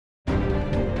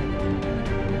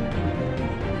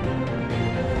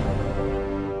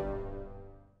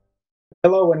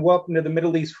Hello and welcome to the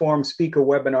Middle East Forum Speaker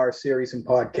Webinar Series and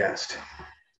Podcast.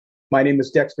 My name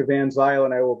is Dexter Van Zyl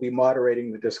and I will be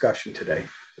moderating the discussion today.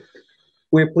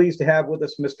 We are pleased to have with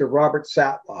us Mr. Robert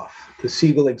Satloff, the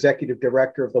Segal Executive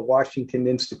Director of the Washington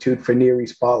Institute for Near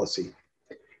East Policy.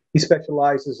 He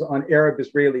specializes on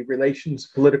Arab-Israeli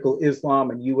relations, political Islam,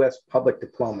 and U.S. public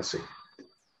diplomacy.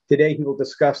 Today he will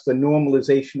discuss the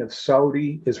normalization of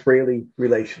Saudi-Israeli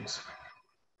relations.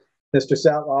 Mr.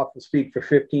 Satloff will speak for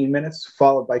 15 minutes,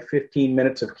 followed by 15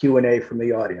 minutes of Q&A from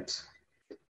the audience.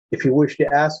 If you wish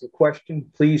to ask a question,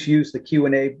 please use the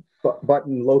Q&A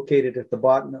button located at the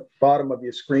bottom of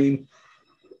your screen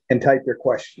and type your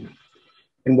question.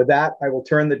 And with that, I will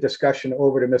turn the discussion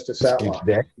over to Mr.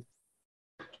 Satloff.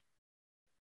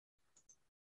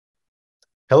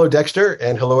 Hello, Dexter,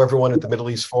 and hello, everyone at the Middle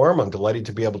East Forum. I'm delighted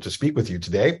to be able to speak with you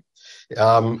today.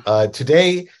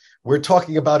 Today, we're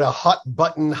talking about a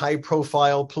hot-button,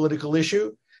 high-profile political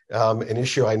issue, an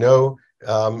issue I know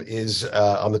is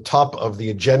on the top of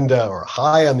the agenda or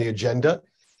high on the agenda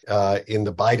in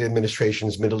the Biden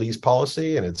administration's Middle East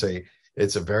policy, and it's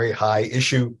a very high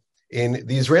issue in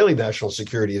the Israeli national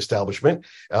security establishment.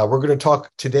 We're going to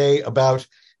talk today about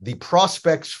the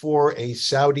prospects for a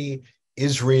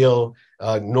Saudi-Israel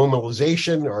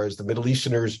normalization, or as the Middle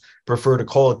Easterners prefer to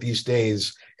call it these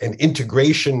days, an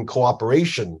integration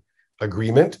cooperation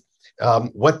agreement,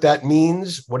 what that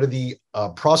means, what are the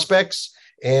prospects,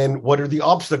 and what are the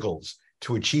obstacles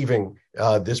to achieving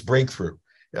this breakthrough.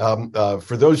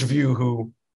 For those of you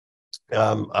who,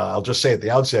 I'll just say at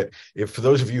the outset, for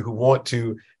those of you who want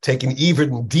to take an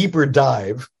even deeper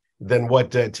dive than what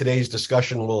today's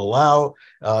discussion will allow,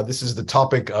 this is the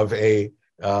topic of an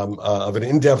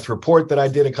in-depth report that I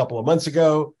did a couple of months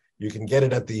ago. You can get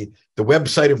it at the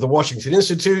website of the Washington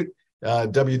Institute,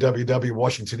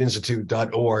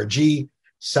 www.washingtoninstitute.org,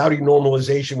 Saudi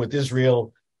normalization with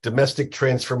Israel, domestic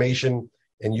transformation,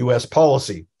 and U.S.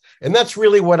 policy. And that's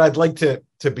really what I'd like to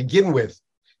begin with.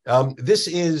 This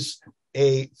is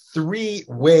a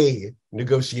three-way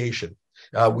negotiation.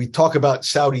 We talk about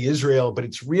Saudi-Israel, but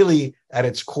it's really at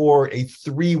its core a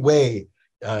three-way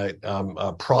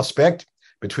prospect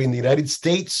between the United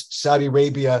States, Saudi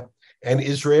Arabia, and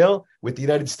Israel, with the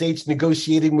United States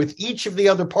negotiating with each of the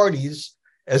other parties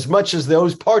as much as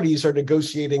those parties are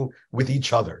negotiating with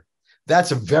each other.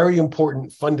 That's a very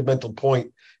important fundamental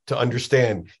point to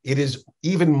understand. It is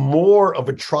even more of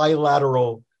a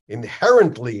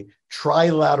inherently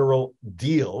trilateral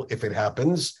deal, if it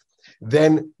happens,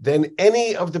 than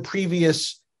any of the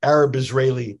previous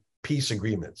Arab-Israeli peace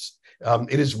agreements.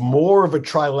 It is more of a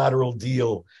trilateral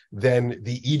deal than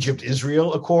the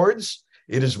Egypt-Israel Accords.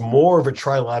 It is more of a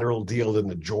trilateral deal than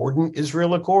the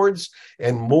Jordan-Israel Accords,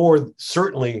 and more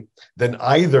certainly than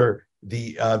either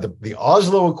the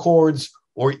Oslo Accords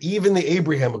or even the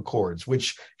Abraham Accords,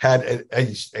 which had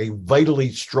a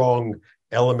vitally strong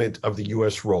element of the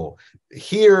U.S. role.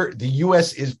 Here, the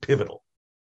U.S. is pivotal.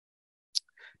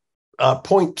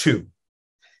 Point two,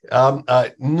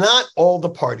 not all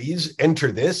the parties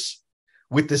enter this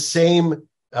with the same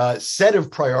set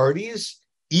of priorities,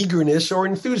 eagerness, or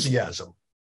enthusiasm.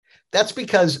 That's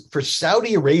because for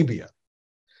Saudi Arabia,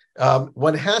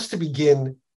 one has to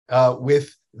begin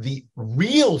with the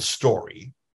real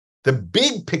story, the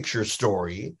big picture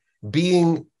story,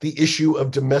 being the issue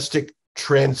of domestic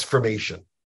transformation.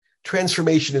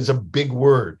 Transformation is a big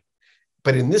word,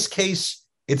 but in this case,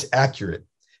 it's accurate.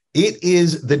 It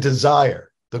is the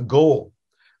desire, the goal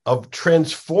of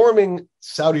transforming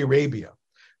Saudi Arabia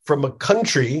from a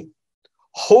country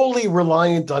wholly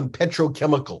reliant on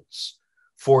petrochemicals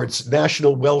for its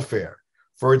national welfare,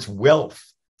 for its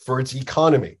wealth, for its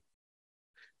economy,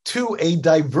 to a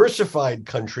diversified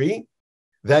country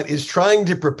that is trying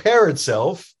to prepare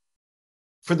itself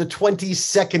for the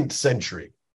 22nd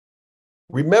century.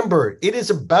 Remember, it is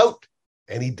about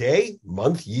any day,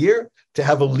 month, year, to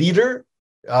have a leader,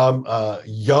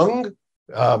 young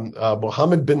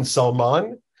Mohammed bin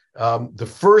Salman, the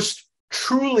first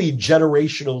truly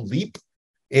generational leap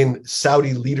in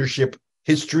Saudi leadership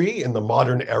history in the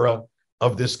modern era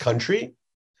of this country.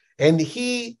 And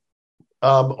he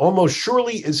almost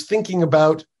surely is thinking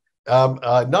about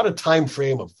not a time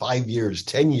frame of 5 years,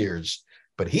 10 years,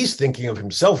 but he's thinking of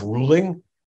himself ruling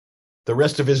the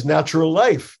rest of his natural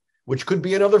life, which could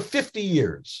be another 50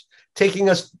 years, taking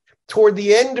us toward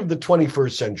the end of the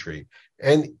 21st century.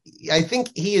 And I think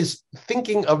he is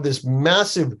thinking of this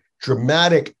massive,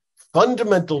 dramatic,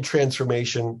 fundamental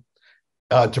transformation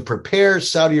to prepare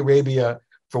Saudi Arabia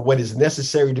for what is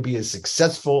necessary to be a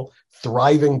successful,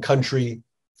 thriving country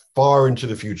far into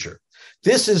the future.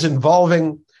 This is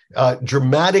involving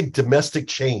dramatic domestic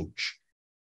change.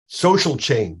 social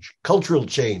change, cultural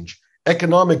change,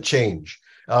 economic change.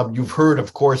 You've heard,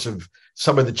 of course, of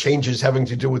some of the changes having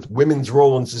to do with women's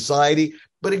role in society,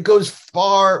 but it goes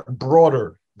far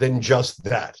broader than just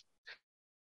that.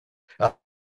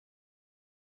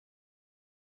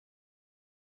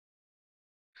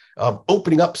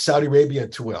 Opening up Saudi Arabia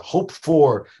to a hope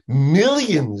for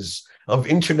millions of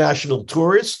international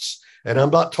tourists. And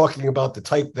I'm not talking about the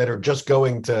type that are just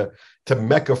going to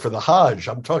Mecca for the Hajj.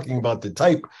 I'm talking about the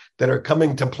type that are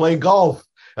coming to play golf,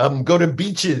 go to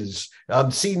beaches,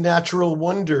 see natural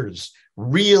wonders,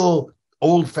 real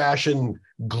old-fashioned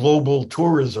global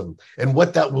tourism, and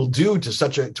what that will do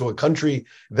to a country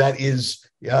that is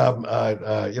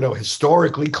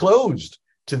historically closed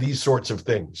to these sorts of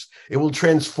things. It will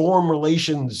transform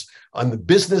relations on the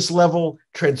business level,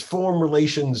 transform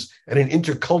relations at an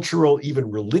intercultural, even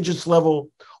religious level.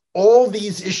 All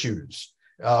these issues.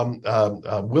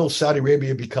 Will Saudi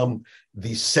Arabia become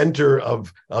the center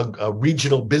of a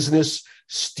regional business,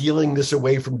 stealing this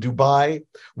away from Dubai?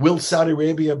 Will Saudi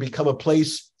Arabia become a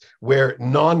place where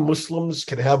non-Muslims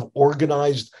can have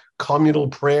organized communal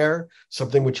prayer,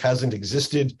 something which hasn't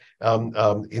existed in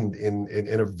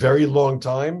a very long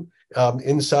time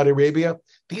in Saudi Arabia?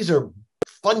 These are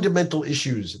fundamental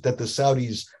issues that the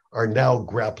Saudis are now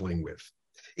grappling with.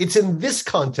 It's in this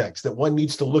context that one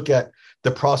needs to look at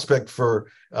the prospect for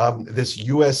this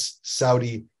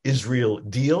U.S.-Saudi-Israel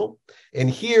deal. And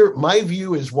here, my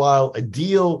view is, while a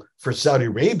deal for Saudi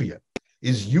Arabia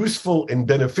is useful and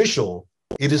beneficial,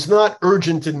 it is not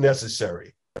urgent and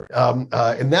necessary.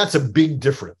 And that's a big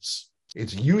difference.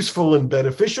 It's useful and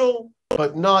beneficial,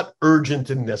 but not urgent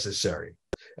and necessary.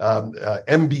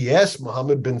 MBS,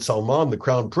 Mohammed bin Salman, the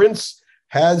Crown Prince,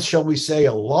 has, shall we say,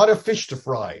 a lot of fish to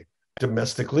fry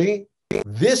domestically.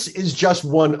 This is just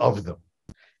one of them.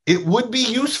 It would be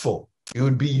useful. It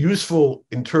would be useful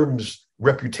in terms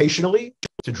reputationally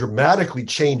to dramatically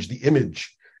change the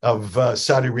image of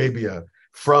Saudi Arabia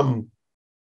from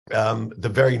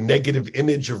the very negative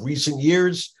image of recent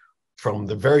years, from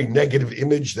the very negative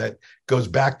image that goes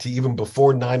back to even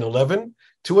before 9/11,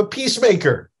 to a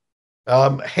peacemaker,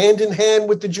 hand in hand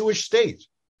with the Jewish state.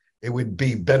 It would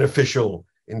be beneficial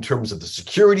in terms of the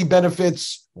security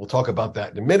benefits. We'll talk about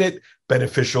that in a minute.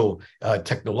 Beneficial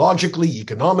technologically,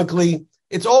 economically.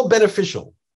 It's all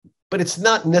beneficial, but it's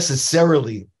not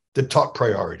necessarily the top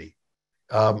priority.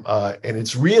 And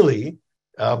it's really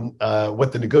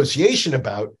what the negotiation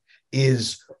about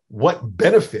is what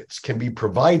benefits can be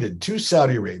provided to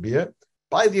Saudi Arabia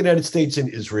by the United States and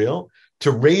Israel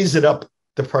to raise it up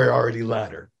the priority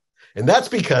ladder. And that's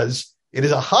because it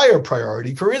is a higher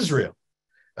priority for Israel.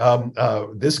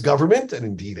 This government, and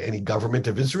indeed any government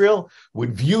of Israel,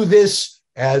 would view this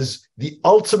as the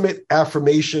ultimate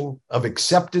affirmation of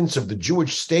acceptance of the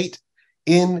Jewish state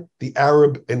in the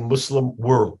Arab and Muslim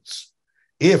worlds.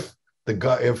 If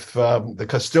the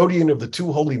custodian of the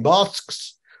two holy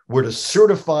mosques were to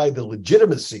certify the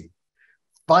legitimacy,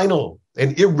 final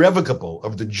and irrevocable,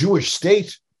 of the Jewish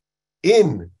state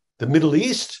in the Middle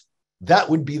East, that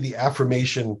would be the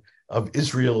affirmation of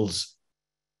Israel's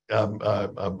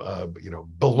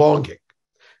belonging.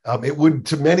 It would,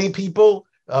 to many people,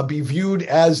 be viewed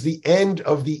as the end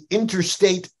of the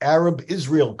interstate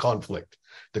Arab-Israel conflict,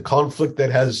 the conflict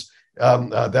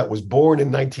that was born in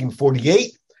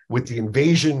 1948 with the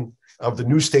invasion of the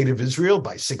new state of Israel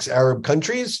by 6 Arab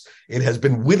countries. It has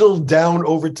been whittled down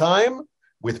over time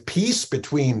with peace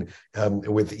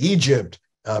with Egypt,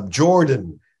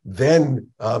 Jordan, then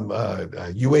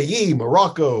UAE,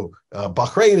 Morocco,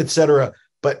 Bahrain, etc.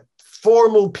 But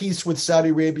formal peace with Saudi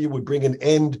Arabia would bring an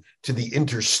end to the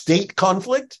interstate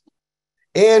conflict.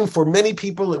 And for many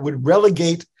people, it would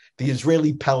relegate the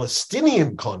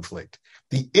Israeli-Palestinian conflict,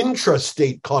 the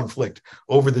intrastate conflict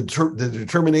over the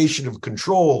determination of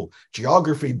control,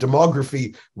 geography,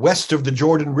 demography west of the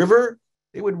Jordan River.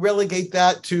 It would relegate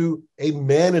that to a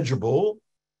manageable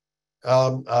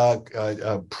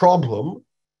problem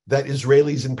that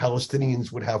Israelis and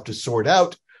Palestinians would have to sort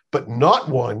out, but not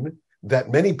one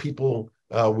that many people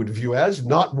would view as,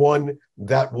 not one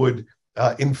that would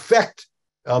infect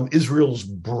Israel's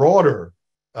broader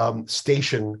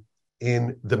station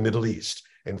in the Middle East.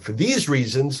 And for these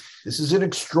reasons, this is an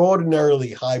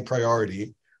extraordinarily high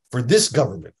priority for this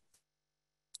government.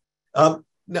 Now,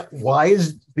 why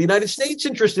is the United States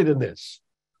interested in this?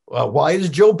 Why is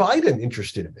Joe Biden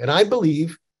interested in it? And I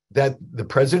believe that the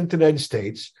President of the United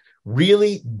States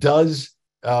really does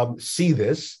see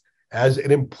this as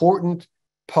an important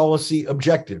policy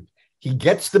objective. He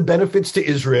gets the benefits to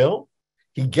Israel.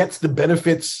 He gets the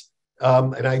benefits,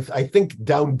 and I think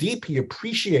down deep he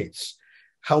appreciates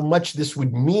how much this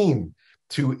would mean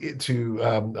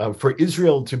for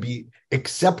Israel to be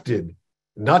accepted,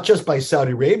 not just by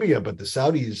Saudi Arabia, but the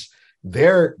Saudis.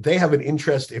 They have an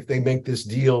interest, if they make this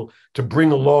deal, to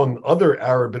bring along other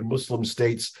Arab and Muslim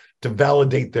states to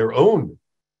validate their own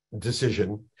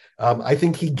decision. I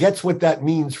think he gets what that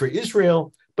means for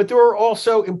Israel, but there are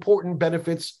also important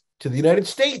benefits to the United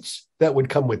States that would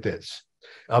come with this.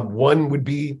 One would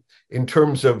be in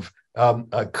terms of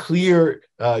a clear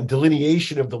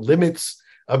delineation of the limits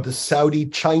of the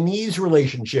Saudi-Chinese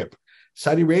relationship.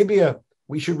 Saudi Arabia,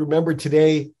 we should remember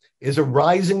today, is a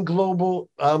rising global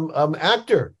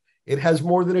actor. It has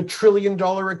more than $1 trillion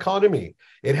economy.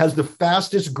 It has the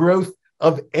fastest growth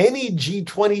of any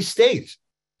G20 state.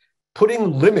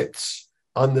 Putting limits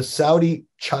on the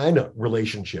Saudi-China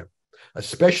relationship,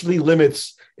 especially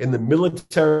limits in the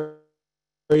military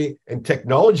and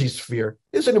technology sphere,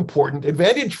 is an important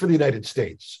advantage for the United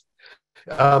States.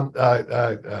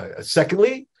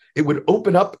 Secondly, it would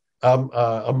open up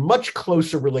a much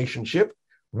closer relationship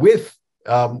with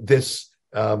this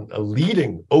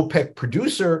leading OPEC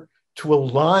producer to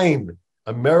align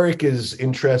America's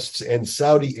interests and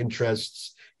Saudi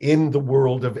interests in the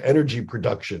world of energy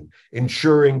production,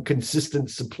 ensuring consistent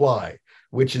supply,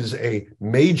 which is a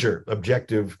major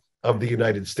objective of the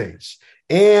United States.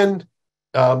 And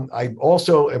I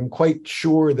also am quite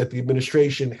sure that the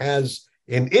administration has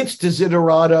in its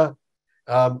desiderata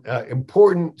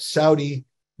important Saudi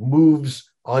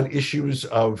moves on issues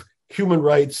of human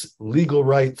rights, legal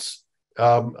rights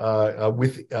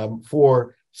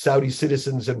for Saudi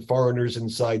citizens and foreigners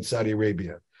inside Saudi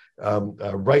Arabia,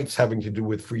 rights having to do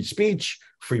with free speech,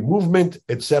 free movement,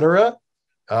 etc.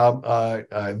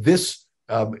 This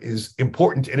is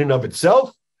important in and of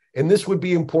itself, and this would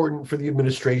be important for the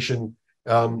administration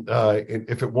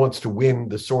if it wants to win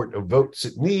the sort of votes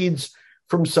it needs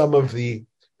from some of the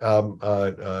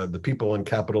people on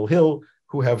Capitol Hill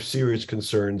who have serious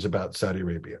concerns about Saudi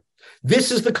Arabia.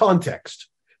 This is the context.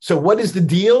 So what is the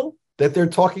deal that they're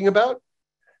talking about?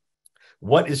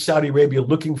 What is Saudi Arabia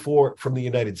looking for from the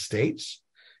United States?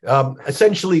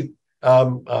 Essentially,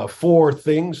 4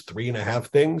 things, 3.5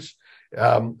 things.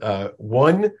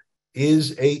 One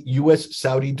is a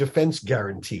U.S.-Saudi defense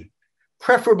guarantee,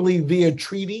 preferably via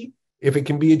treaty if it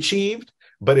can be achieved.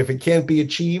 But if it can't be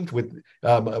achieved with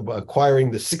acquiring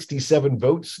the 67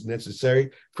 votes necessary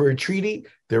for a treaty,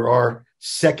 there are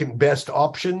second best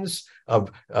options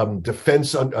of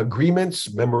defense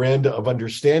agreements, memoranda of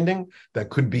understanding that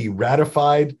could be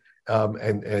ratified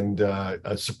and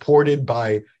supported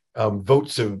by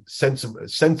votes of sense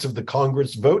of the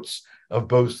Congress votes of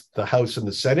both the House and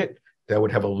the Senate. That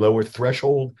would have a lower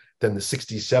threshold than the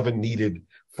 67 needed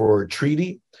for a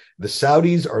treaty. The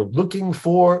Saudis are looking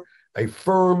for a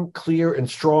firm, clear, and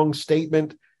strong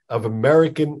statement of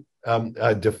American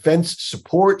defense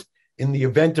support in the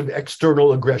event of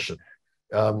external aggression.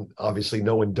 Obviously,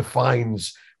 no one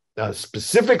defines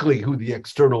specifically who the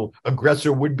external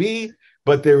aggressor would be,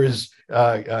 but there is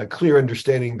a clear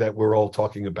understanding that we're all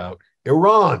talking about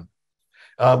Iran.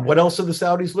 What else are the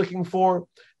Saudis looking for?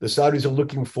 The Saudis are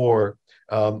looking for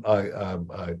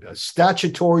a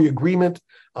statutory agreement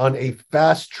on a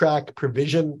fast-track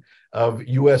provision of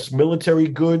U.S. military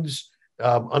goods,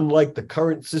 unlike the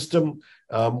current system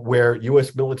where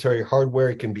U.S. military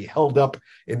hardware can be held up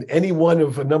in any one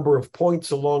of a number of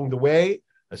points along the way,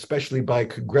 especially by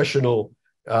congressional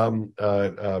holds.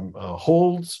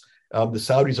 The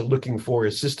Saudis are looking for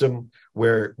a system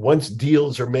where once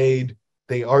deals are made,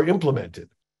 they are implemented.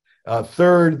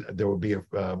 Third, there will be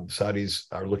Saudis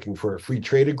are looking for a free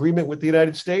trade agreement with the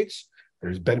United States.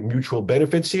 There's mutual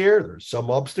benefits here. There's some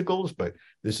obstacles, but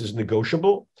this is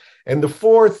negotiable. And the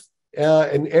fourth,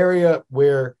 an area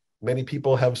where many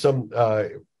people have some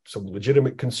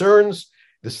legitimate concerns,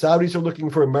 the Saudis are looking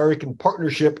for American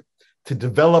partnership to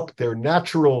develop their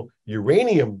natural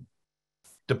uranium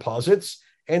deposits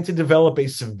and to develop a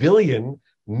civilian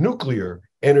nuclear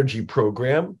energy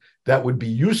program that would be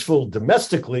useful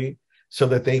domestically so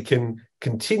that they can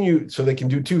continue, so they can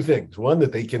do 2 things. One,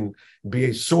 that they can be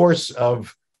a source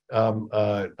of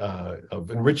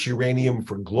enriched uranium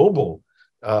for global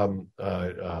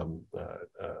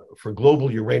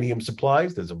uranium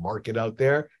supplies. There's a market out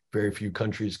there. Very few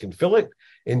countries can fill it.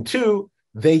 And 2,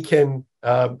 they can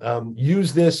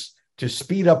use this to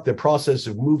speed up the process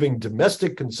of moving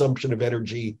domestic consumption of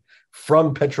energy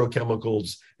from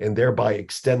petrochemicals and thereby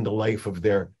extend the life of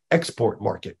their export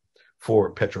market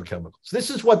for petrochemicals. This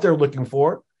is what they're looking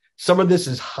for. Some of this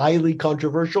is highly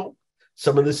controversial.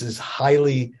 Some of this is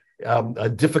highly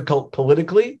difficult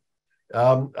politically.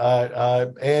 And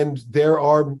there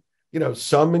are,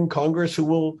 some in Congress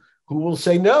who will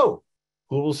say no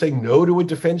to a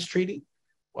defense treaty,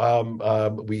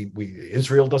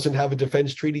 Israel doesn't have a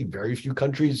defense treaty. Very few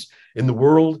countries in the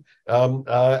world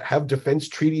have defense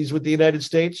treaties with the United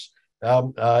States.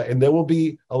 And there will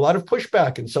be a lot of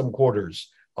pushback in some quarters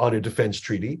on a defense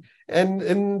treaty.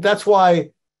 And that's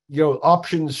why,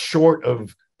 options short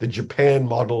of the Japan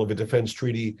model of a defense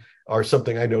treaty are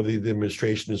something I know the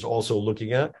administration is also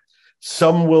looking at.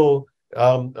 Some will,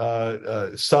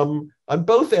 some on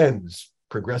both ends,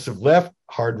 progressive left,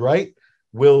 hard right,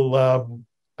 will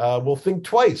think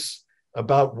twice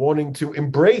about wanting to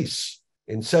embrace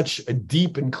in such a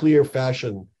deep and clear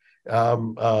fashion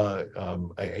a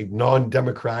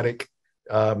non-democratic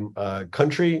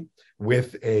country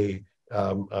with a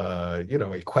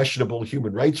questionable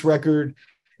human rights record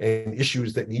and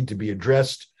issues that need to be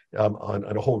addressed on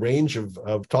a whole range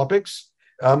of topics.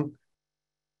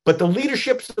 But the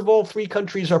leaderships of all three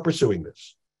countries are pursuing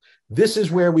this. This is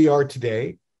where we are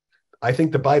today. I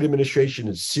think the Biden administration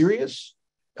is serious.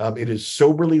 It is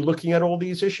soberly looking at all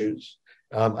these issues.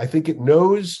 I think it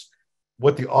knows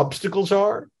what the obstacles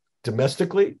are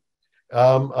domestically.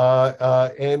 And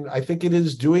I think it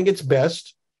is doing its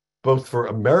best, both for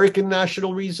American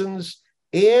national reasons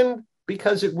and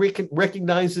because it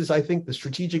recognizes, I think, the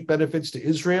strategic benefits to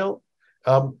Israel,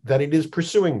 that it is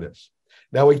pursuing this.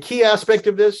 Now, a key aspect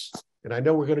of this, and I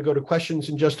know we're going to go to questions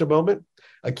in just a moment,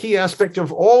 a key aspect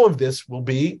of all of this will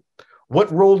be,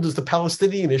 what role does the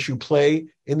Palestinian issue play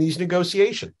in these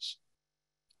negotiations?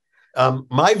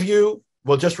 My view,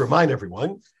 well, just remind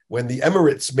everyone, when the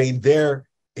Emirates made their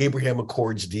Abraham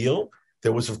Accords deal,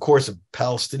 there was, of course, a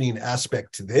Palestinian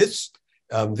aspect to this.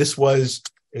 This was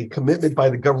a commitment by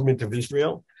the government of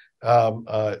Israel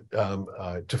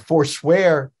to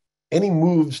forswear any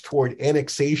moves toward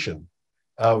annexation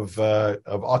of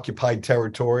occupied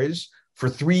territories for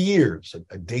 3 years,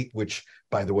 a date which,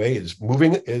 by the way,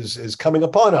 is coming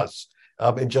upon us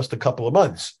in just a couple of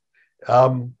months,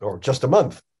 or just a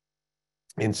month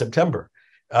in September.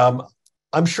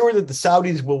 I'm sure that the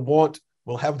Saudis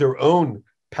will have their own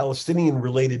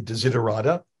Palestinian-related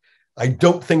desiderata. I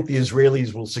don't think the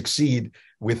Israelis will succeed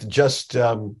with just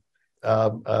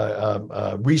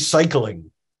recycling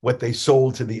what they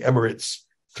sold to the Emirates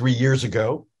 3 years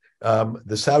ago.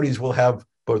 The Saudis will have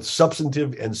both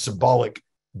substantive and symbolic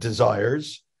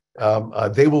desires.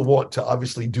 They will want to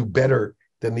obviously do better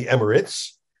than the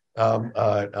Emirates.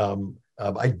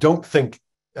 I don't think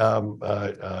the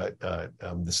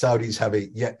Saudis have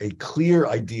yet a clear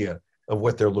idea of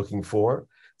what they're looking for.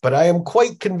 But I am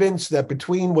quite convinced that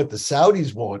between what the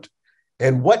Saudis want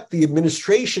and what the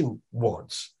administration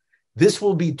wants, this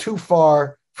will be too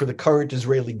far for the current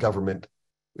Israeli government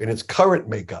in its current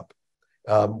makeup,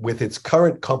 with its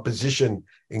current composition,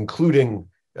 including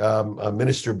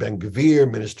Minister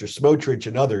Ben-Gvir, Minister Smotrich,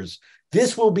 and others.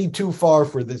 This will be too far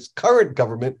for this current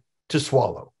government to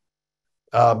swallow.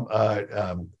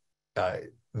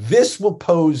 This will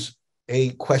pose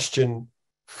a question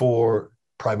for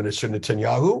Prime Minister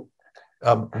Netanyahu.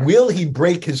 Will he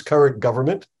break his current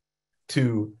government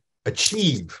to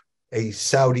achieve a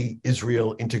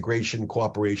Saudi-Israel integration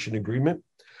cooperation agreement?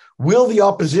 Will the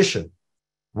opposition,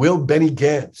 will Benny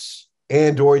Gantz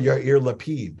and or Yair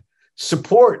Lapid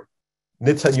support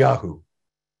Netanyahu,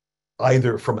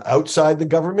 either from outside the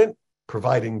government,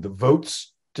 providing the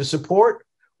votes to support,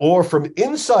 or from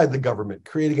inside the government,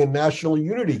 creating a national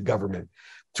unity government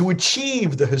to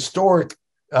achieve the historic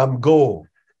goal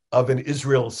of an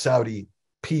Israel-Saudi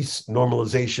peace,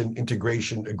 normalization,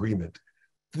 integration agreement?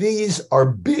 These are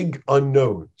big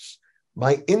unknowns.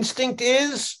 My instinct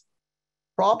is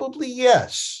probably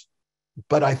yes,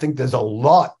 but I think there's a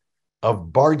lot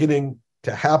of bargaining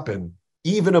to happen,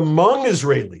 even among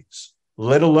Israelis,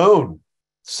 let alone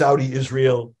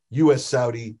Saudi-Israel,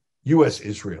 U.S.-Saudi,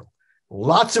 U.S.-Israel.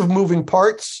 Lots of moving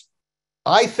parts.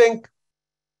 I think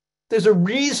there's a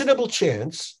reasonable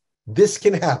chance this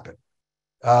can happen.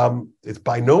 It's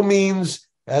by no means,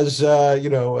 as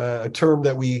a term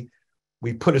that we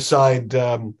put aside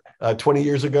 20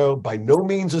 years ago, by no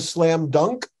means a slam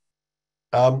dunk.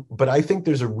 But I think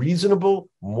there's a reasonable,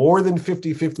 more than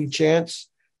 50-50 chance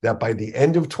that by the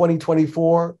end of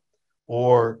 2024,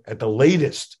 or at the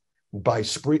latest by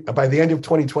the end of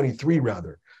 2023,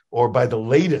 rather, or by the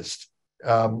latest,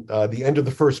 the end of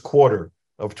the first quarter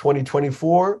of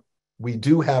 2024, we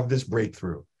do have this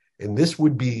breakthrough. And this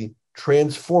would be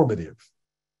transformative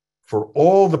for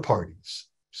all the parties,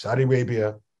 Saudi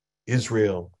Arabia,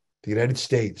 Israel, the United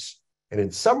States, and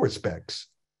in some respects,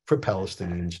 for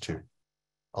Palestinians too.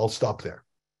 I'll stop there.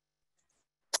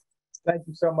 Thank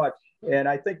you so much. And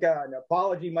I think an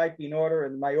apology might be in order.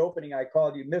 In my opening, I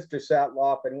called you Mr.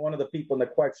 Satloff, and one of the people in the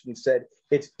question said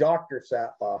it's Dr.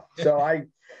 Satloff. So I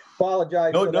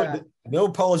apologize for that. No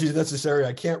apologies necessary.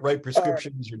 I can't write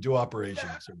prescriptions or do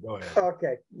operations. So go ahead.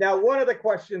 Okay. Now, one of the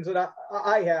questions that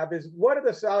I have is, what are the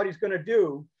Saudis going to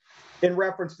do in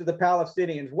reference to the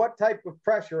Palestinians? What type of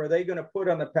pressure are they going to put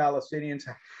on the Palestinians?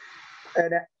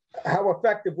 And how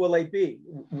effective will they be?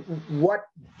 What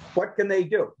can they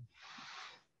do?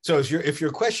 So if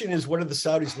your question is, what are the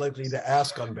Saudis likely to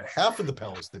ask on behalf of the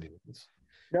Palestinians?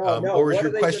 Or is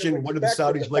your question, what are the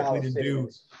Saudis likely to do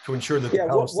to ensure that the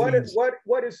Palestinians...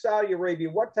 What is Saudi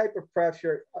Arabia, what type of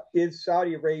pressure is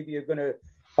Saudi Arabia going to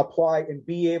apply and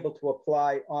be able to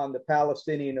apply on the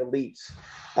Palestinian elites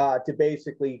to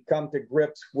basically come to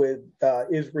grips with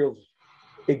Israel's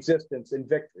existence and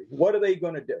victory? What are they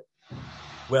going to do?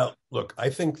 Well, look, I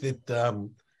think that the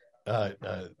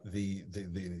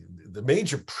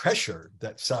major pressure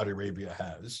that Saudi Arabia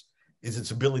has is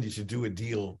its ability to do a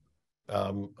deal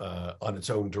on its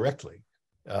own directly.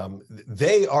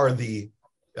 They are the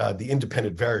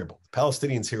independent variable. The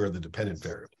Palestinians here are the dependent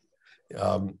variable.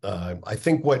 I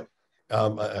think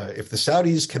if the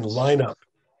Saudis can line up,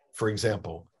 for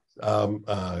example,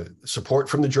 support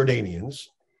from the Jordanians,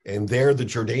 and there the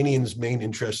Jordanians' main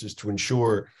interest is to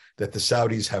ensure that the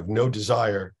Saudis have no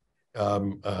desire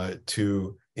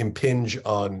to impinge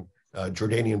on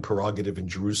Jordanian prerogative in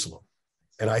Jerusalem.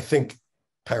 And I think,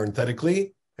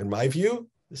 parenthetically, in my view,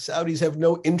 the Saudis have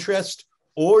no interest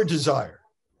or desire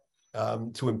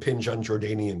to impinge on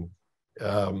Jordanian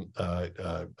the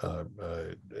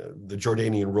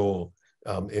Jordanian role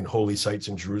in holy sites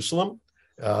in Jerusalem.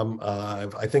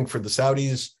 I think for the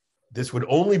Saudis, this would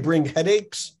only bring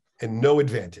headaches and no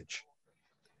advantage,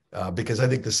 because I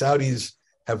think the Saudis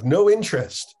have no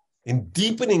interest in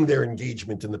deepening their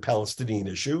engagement in the Palestinian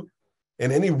issue,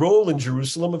 and any role in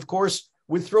Jerusalem, of course,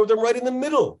 would throw them right in the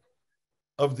middle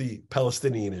of the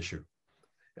Palestinian issue.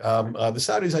 The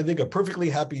Saudis, I think, are perfectly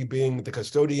happy being the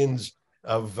custodians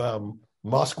of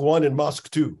Mosque 1 and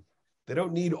Mosque 2. They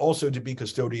don't need also to be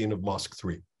custodian of Mosque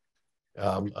 3.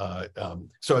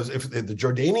 So if the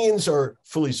Jordanians are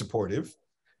fully supportive,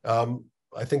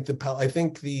 I think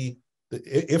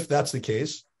if that's the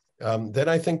case, then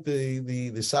I think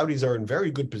the Saudis are in very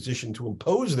good position to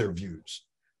impose their views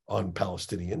on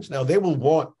Palestinians. Now, they will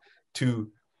want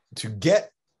to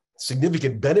get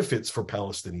significant benefits for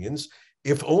Palestinians,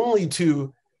 if only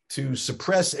to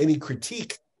suppress any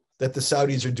critique that the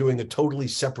Saudis are doing a totally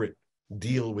separate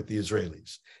deal with the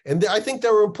Israelis. And I think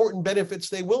there are important benefits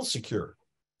they will secure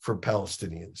for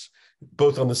Palestinians,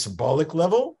 both on the symbolic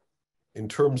level, in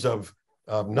terms of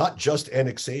not just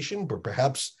annexation, but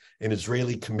perhaps an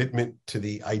Israeli commitment to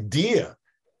the idea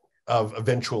of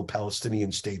eventual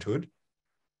Palestinian statehood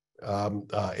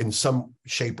in some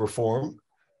shape or form.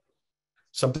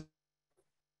 Something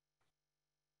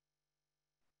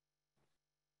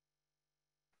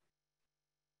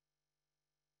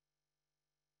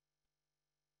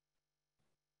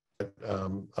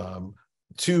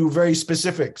to very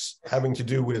specifics having to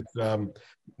do with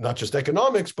not just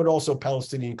economics, but also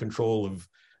Palestinian control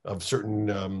of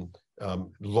certain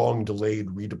long-delayed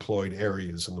redeployed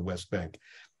areas in the West Bank.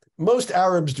 Most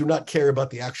Arabs do not care about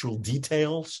the actual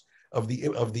details of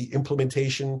the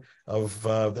implementation of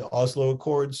the Oslo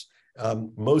Accords.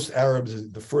 Most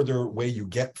Arabs, the further away you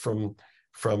get from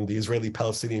the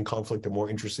Israeli-Palestinian conflict, are more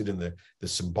interested in the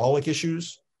symbolic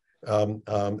issues. And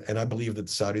I believe that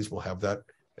the Saudis will have that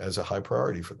as a high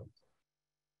priority for them.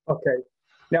 Okay.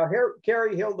 Now,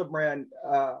 Carrie Hildebrand,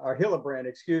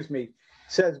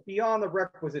 says, beyond the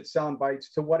requisite sound bites,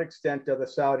 to what extent are the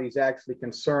Saudis actually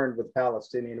concerned with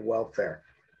Palestinian welfare?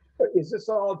 Is this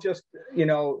all just,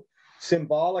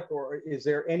 symbolic, or is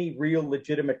there any real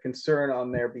legitimate concern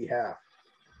on their behalf?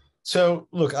 So,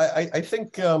 look, I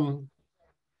think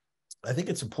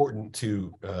it's important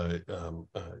to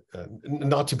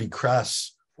not to be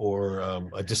crass or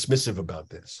dismissive about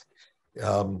this.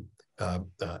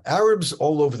 Arabs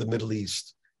all over the Middle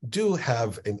East do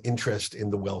have an interest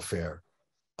in the welfare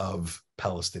of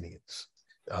Palestinians.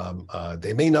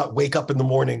 They may not wake up in the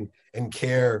morning and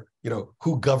care,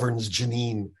 who governs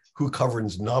Jenin, who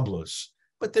governs Nablus,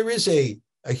 but there is a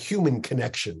human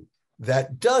connection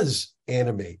that does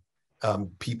animate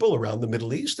people around the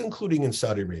Middle East, including in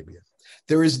Saudi Arabia.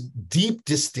 There is deep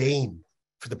disdain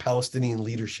for the Palestinian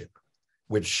leadership,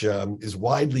 which is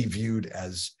widely viewed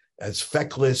as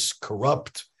feckless,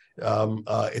 corrupt,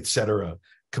 etc.,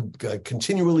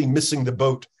 continually missing the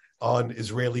boat on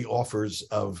Israeli offers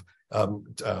of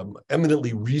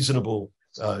eminently reasonable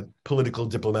political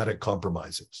diplomatic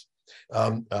compromises.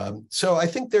 So I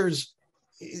think there's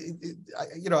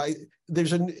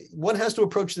one has to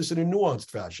approach this in a nuanced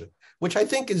fashion, which I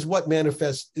think is what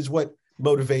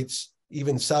motivates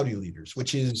even Saudi leaders,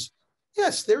 which is,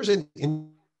 yes, there's an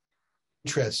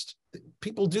interest.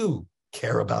 People do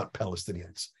care about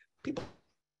Palestinians. People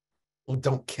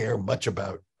don't care much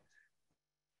about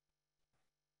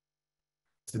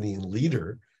Palestinian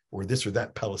leader or this or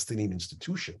that Palestinian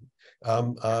institution.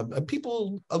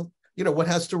 People, one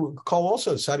has to recall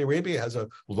also, Saudi Arabia has a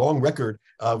long record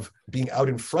of being out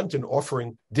in front and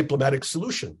offering diplomatic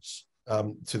solutions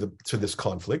to this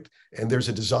conflict, and there's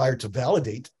a desire to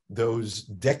validate those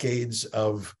decades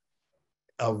of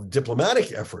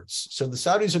diplomatic efforts. So the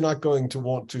Saudis are not going to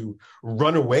want to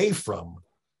run away from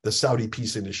the Saudi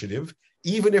peace initiative,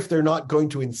 even if they're not going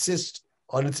to insist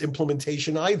on its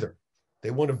implementation either.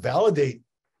 They want to validate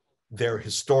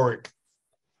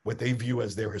what they view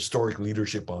as their historic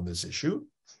leadership on this issue,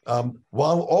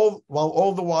 while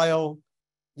all the while,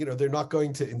 they're not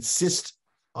going to insist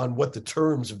on what the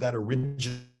terms of that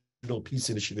original peace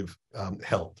initiative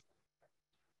held.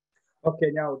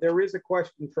 Okay, now there is a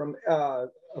question from a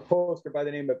poster by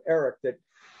the name of Eric that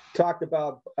talked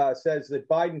about, says that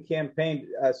Biden campaigned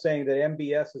saying that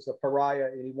MBS is a pariah,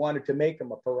 and he wanted to make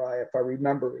him a pariah, if I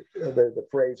remember the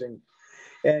phrasing.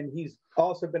 And he's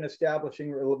also been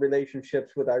establishing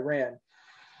relationships with Iran.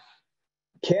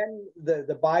 Can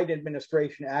the Biden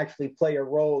administration actually play a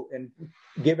role in,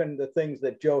 given the things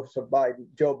that Joe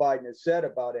Biden has said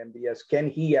about MBS, can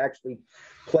he actually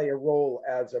play a role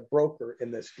as a broker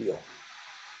in this deal?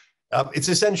 It's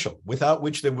essential, without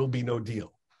which there will be no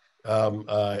deal.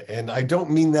 And I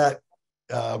don't mean that,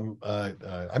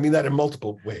 I mean that in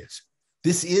multiple ways.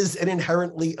 This is an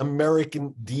inherently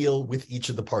American deal with each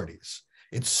of the parties.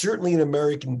 It's certainly an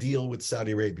American deal with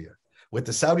Saudi Arabia. What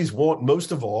the Saudis want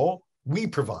most of all, we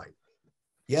provide.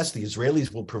 Yes, the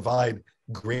Israelis will provide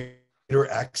greater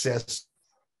access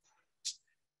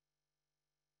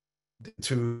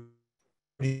to,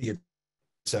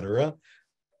 etc.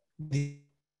 They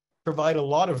provide a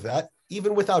lot of that,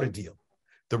 even without a deal.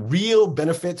 The real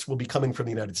benefits will be coming from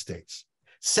the United States.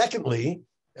 Secondly,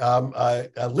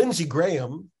 Lindsey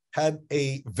Graham had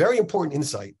a very important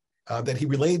insight that he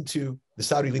relayed to the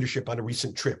Saudi leadership on a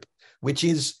recent trip, which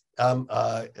is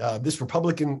this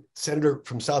Republican senator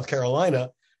from South Carolina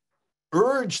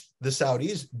urged the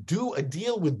Saudis do a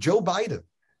deal with Joe Biden.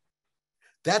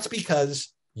 That's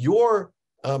because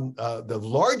the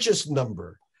largest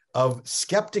number of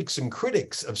skeptics and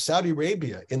critics of Saudi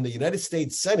Arabia in the United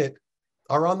States Senate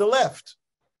are on the left.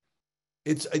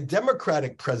 It's a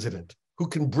Democratic president who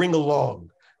can bring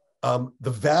along the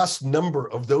vast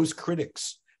number of those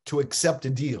critics to accept a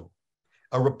deal.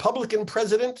 A Republican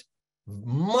president,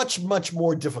 much, much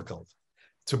more difficult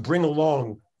to bring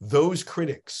along those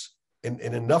critics and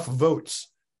enough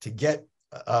votes to get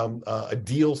a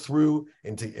deal through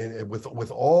and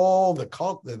with all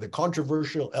the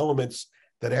controversial elements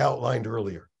that I outlined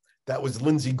earlier. That was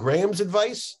Lindsey Graham's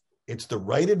advice. It's the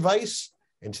right advice.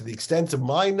 And to the extent of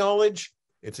my knowledge,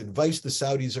 it's advice the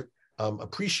Saudis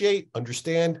appreciate,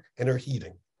 understand, and are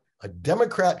heeding. A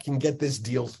Democrat can get this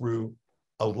deal through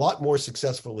a lot more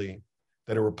successfully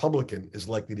than a Republican is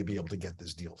likely to be able to get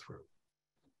this deal through.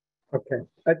 Okay,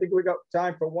 I think we got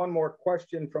time for one more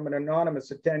question from an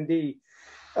anonymous attendee.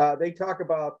 They talk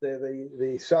about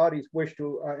the Saudis wish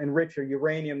to enrich their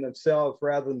uranium themselves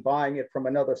rather than buying it from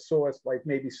another source like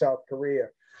maybe South Korea.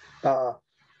 Why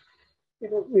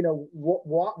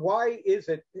is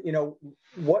it?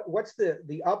 What's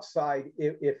the upside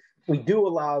if we do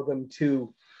allow them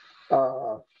to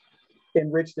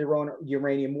enrich their own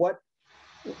uranium? What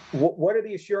are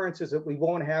the assurances that we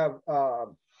won't have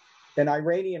an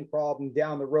Iranian problem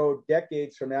down the road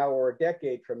decades from now or a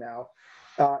decade from now?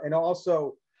 And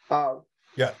also, so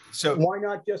why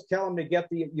not just tell them to get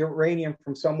the uranium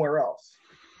from somewhere else?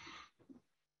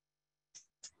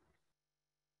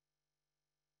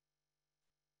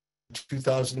 In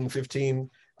 2015,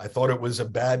 I thought it was a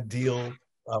bad deal,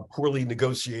 poorly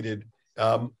negotiated,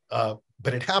 but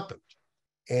it happened.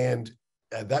 And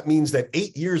that means that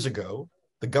 8 years ago,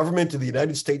 the government of the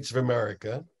United States of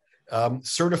America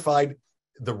certified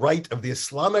the right of the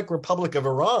Islamic Republic of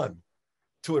Iran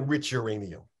to enrich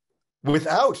uranium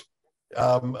without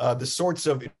the sorts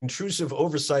of intrusive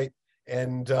oversight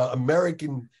and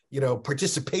American,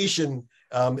 participation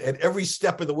at every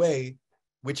step of the way,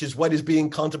 which is what is being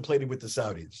contemplated with the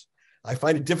Saudis. I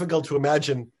find it difficult to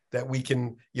imagine that we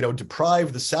can,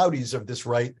 deprive the Saudis of this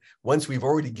right once we've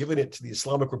already given it to the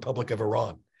Islamic Republic of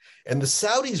Iran. And the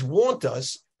Saudis want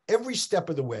us every step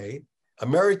of the way,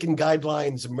 American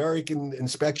guidelines, American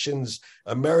inspections,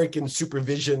 American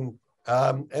supervision,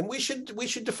 And we should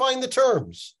define the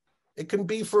terms. It can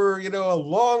be for a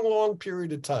long, long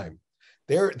period of time.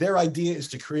 Their idea is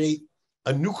to create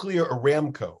a nuclear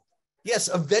Aramco. Yes,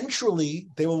 eventually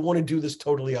they will want to do this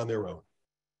totally on their own.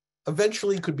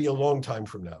 Eventually, it could be a long time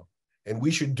from now. And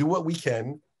we should do what we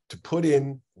can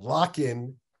to lock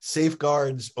in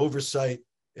safeguards, oversight,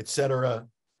 et cetera,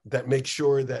 that make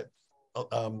sure that,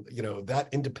 that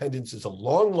independence is a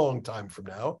long, long time from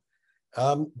now.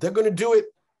 They're going to do it.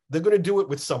 They're going to do it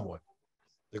with someone.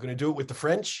 They're going to do it with the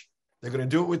French. They're going to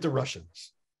do it with the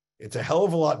Russians. It's a hell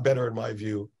of a lot better, in my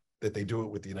view, that they do it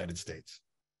with the United States.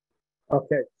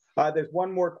 Okay. There's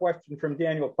one more question from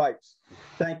Daniel Pipes.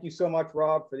 Thank you so much,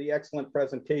 Rob, for the excellent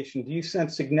presentation. Do you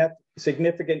sense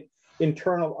significant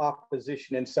internal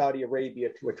opposition in Saudi Arabia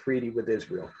to a treaty with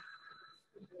Israel?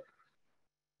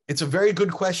 It's a very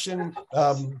good question.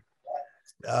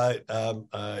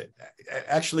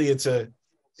 Actually,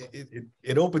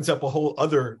 it opens up a whole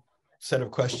other set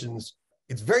of questions.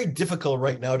 It's very difficult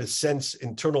right now to sense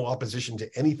internal opposition to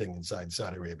anything inside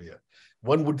Saudi Arabia.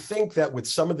 One would think that with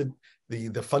some of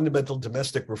the fundamental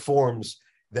domestic reforms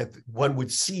that one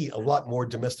would see a lot more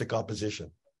domestic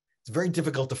opposition. It's very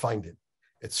difficult to find it.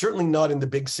 It's certainly not in the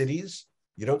big cities.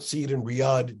 You don't see it in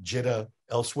Riyadh, Jeddah,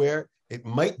 elsewhere. It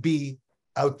might be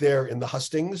out there in the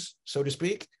hustings, so to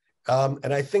speak.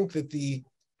 And I think that the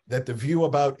view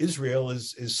about Israel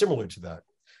is similar to that.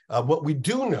 What we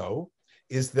do know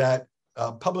is that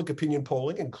public opinion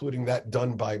polling, including that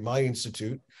done by my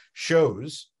institute,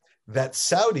 shows that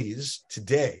Saudis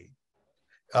today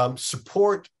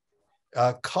support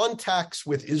contacts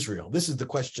with Israel. This is the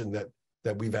question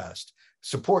that we've asked.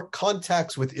 Support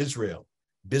contacts with Israel,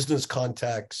 business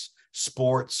contacts,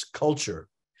 sports, culture,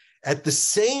 at the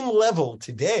same level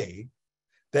today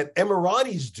that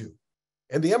Emiratis do.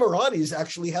 And the Emiratis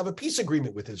actually have a peace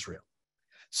agreement with Israel.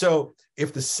 So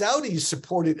if the Saudis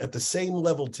support it at the same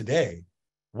level today,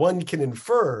 one can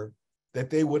infer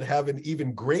that they would have an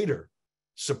even greater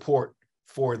support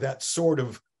for that sort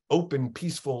of open,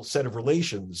 peaceful set of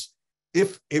relations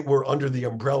if it were under the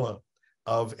umbrella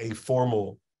of a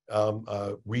formal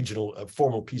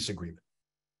formal peace agreement.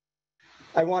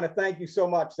 I want to thank you so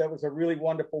much. That was a really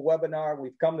wonderful webinar.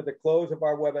 We've come to the close of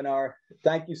our webinar.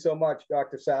 Thank you so much,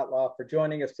 Dr. Satloff, for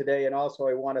joining us today. And also,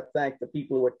 I want to thank the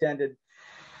people who attended.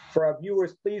 For our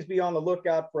viewers, please be on the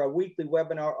lookout for our weekly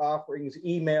webinar offerings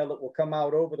email that will come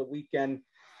out over the weekend.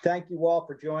 Thank you all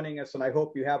for joining us, and I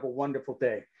hope you have a wonderful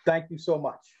day. Thank you so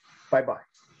much. Bye-bye.